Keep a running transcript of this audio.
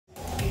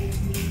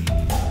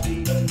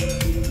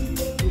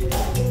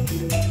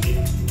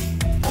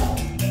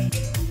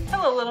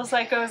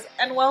psychos,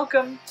 and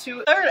welcome to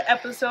the third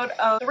episode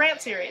of the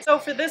Rant series. So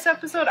for this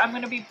episode, I'm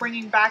going to be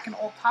bringing back an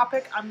old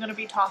topic. I'm going to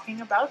be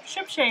talking about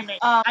ship shaming.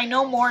 I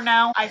know more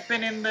now. I've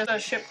been in the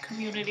ship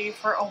community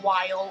for a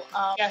while.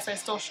 Yes, I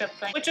still ship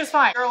things, which is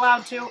fine. You're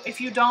allowed to. If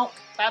you don't,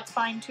 that's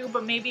fine too,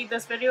 but maybe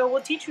this video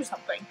will teach you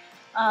something.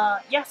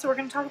 Yeah, so we're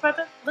going to talk about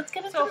that. Let's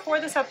get into it. So for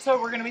this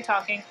episode, we're going to be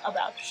talking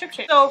about ship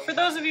shaming. So for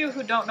those of you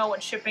who don't know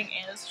what shipping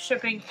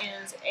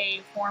is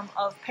a form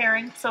of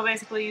pairing. So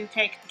basically you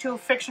take two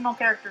fictional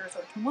characters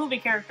or two movie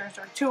characters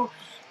or two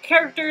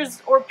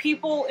characters or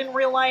people in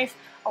real life.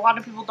 A lot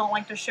of people don't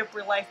like to ship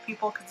real life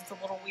people because it's a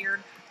little weird,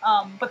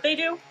 but they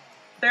do.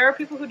 There are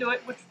people who do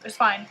it, which is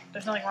fine.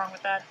 There's nothing wrong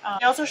with that.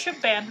 They also ship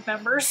band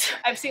members.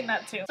 I've seen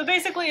that too. So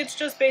basically it's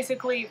just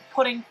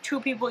putting two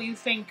people you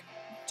think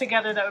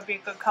together that would be a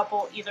good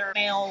couple, either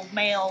male,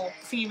 male,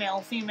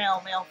 female,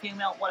 female, male,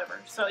 female, whatever.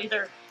 So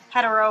either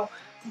hetero,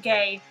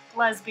 gay,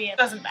 lesbian,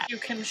 doesn't matter. You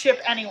can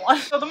ship anyone.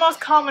 So the most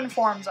common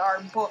forms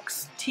are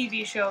books,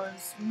 TV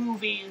shows,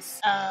 movies,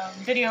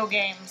 video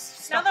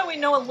games. Now that we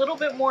know a little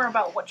bit more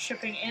about what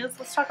shipping is,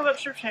 let's talk about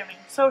ship shaming.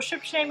 So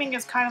ship shaming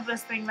is kind of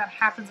this thing that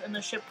happens in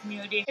the ship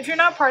community. If you're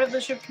not part of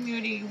the ship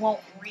community, you won't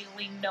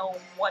really know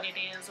what it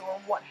is or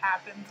what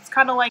happens. It's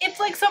kind of like, it's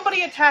like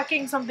somebody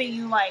attacking something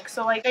you like.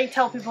 So like they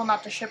tell people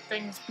not to ship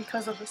things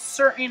because of the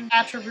certain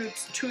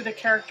attributes to the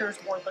characters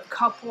or the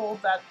couple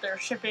that they're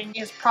shipping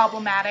is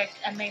problematic,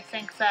 and they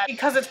think that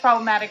because it's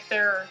problematic,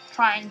 they're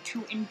trying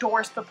to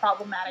endorse the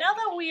problematic. Now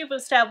that we have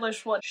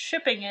established what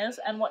shipping is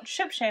and what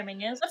ship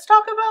shaming is, let's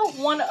talk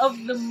about one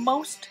of the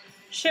most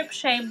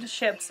ship-shamed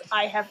ships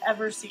I have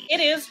ever seen. It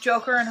is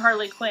Joker and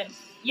Harley Quinn.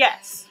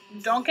 Yes,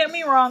 don't get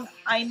me wrong,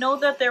 I know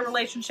that their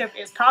relationship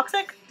is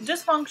toxic,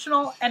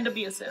 dysfunctional, and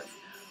abusive.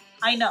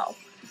 I know.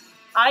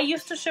 I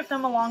used to ship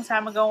them a long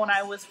time ago when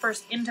I was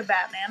first into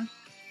Batman,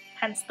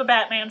 hence the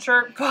Batman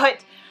shirt,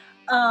 but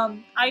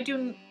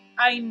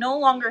I no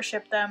longer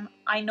ship them.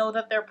 I know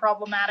that they're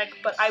problematic,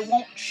 but I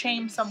won't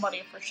shame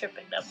somebody for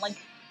shipping them. Like,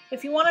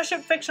 if you want to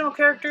ship fictional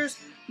characters,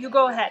 you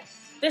go ahead.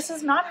 This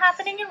is not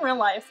happening in real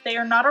life. They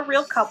are not a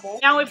real couple.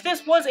 Now, if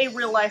this was a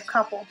real life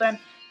couple, then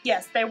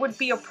yes, there would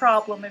be a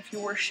problem if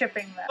you were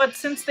shipping them. But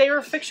since they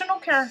are fictional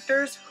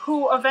characters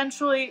who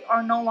eventually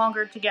are no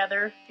longer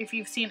together, if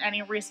you've seen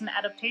any recent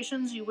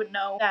adaptations, you would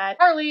know that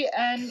Harley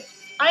and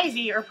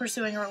Ivy are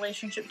pursuing a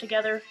relationship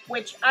together,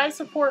 which I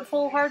support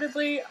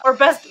full-heartedly. Our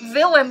best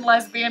villain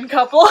lesbian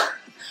couple.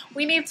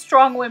 We need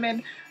strong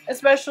women,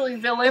 especially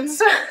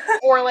villains.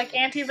 Or like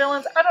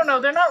anti-villains. I don't know,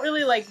 they're not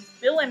really like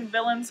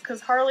villains because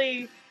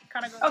Harley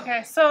kind of goes...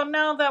 Okay, so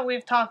now that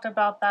we've talked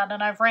about that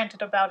and I've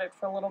ranted about it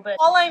for a little bit,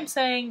 all I'm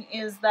saying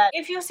is that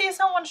if you see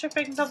someone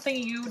shipping something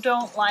you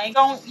don't like,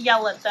 don't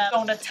yell at them.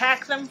 Don't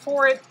attack them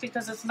for it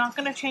because it's not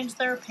going to change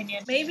their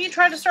opinion. Maybe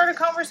try to start a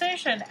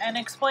conversation and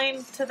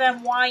explain to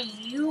them why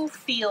you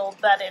feel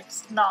that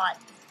it's not,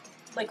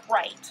 like,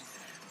 right,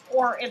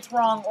 or it's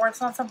wrong, or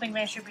it's not something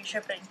they should be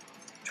shipping.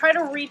 Try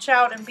to reach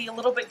out and be a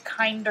little bit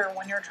kinder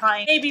when you're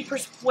trying to maybe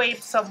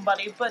persuade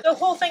somebody, but the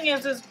whole thing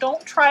is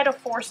don't try to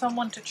force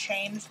someone to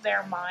change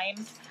their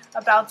mind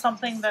about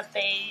something that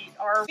they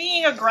are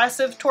being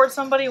aggressive towards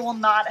somebody will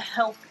not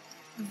help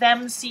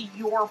them see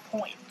your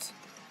point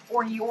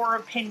or your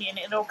opinion.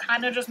 It'll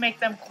kind of just make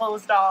them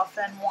closed off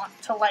and want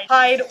to like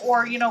hide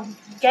or, you know,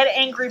 get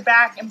angry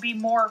back and be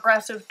more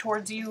aggressive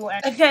towards you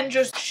and then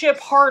just ship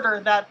harder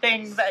that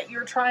thing that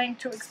you're trying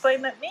to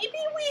explain that maybe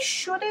we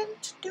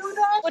shouldn't do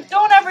that. But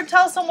don't ever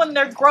tell someone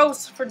they're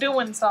gross for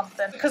doing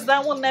something because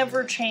that will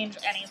never change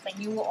anything.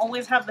 You will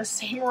always have the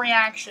same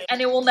reaction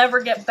and it will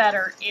never get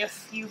better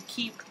if you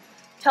keep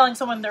telling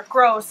someone they're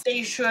gross.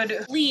 They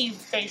should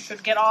leave. They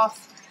should get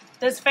off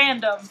this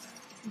fandom.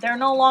 They're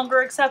no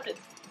longer accepted.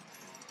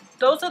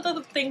 Those are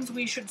the things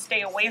we should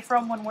stay away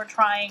from when we're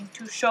trying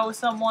to show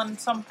someone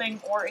something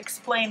or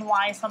explain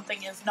why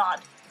something is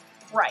not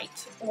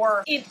right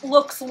or it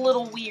looks a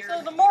little weird.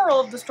 So the moral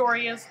of the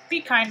story is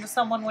be kind to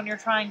someone when you're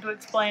trying to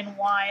explain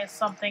why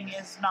something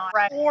is not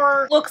right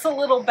or looks a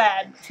little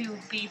bad to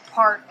be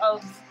part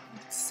of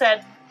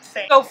said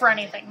thing. Go for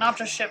anything, not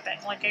just shipping.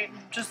 Like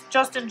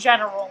just in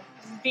general,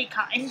 be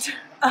kind.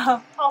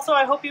 Also,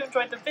 I hope you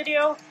enjoyed the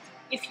video.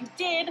 If you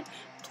did,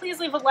 please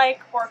leave a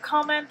like or a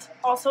comment.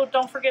 Also,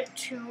 don't forget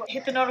to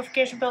hit the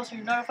notification bell so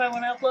you're notified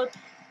when I upload.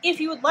 If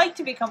you would like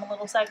to become a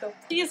little psycho,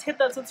 please hit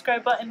that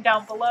subscribe button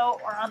down below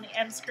or on the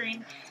end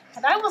screen.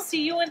 And I will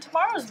see you in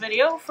tomorrow's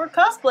video for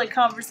Cosplay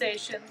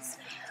Conversations.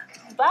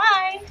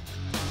 Bye!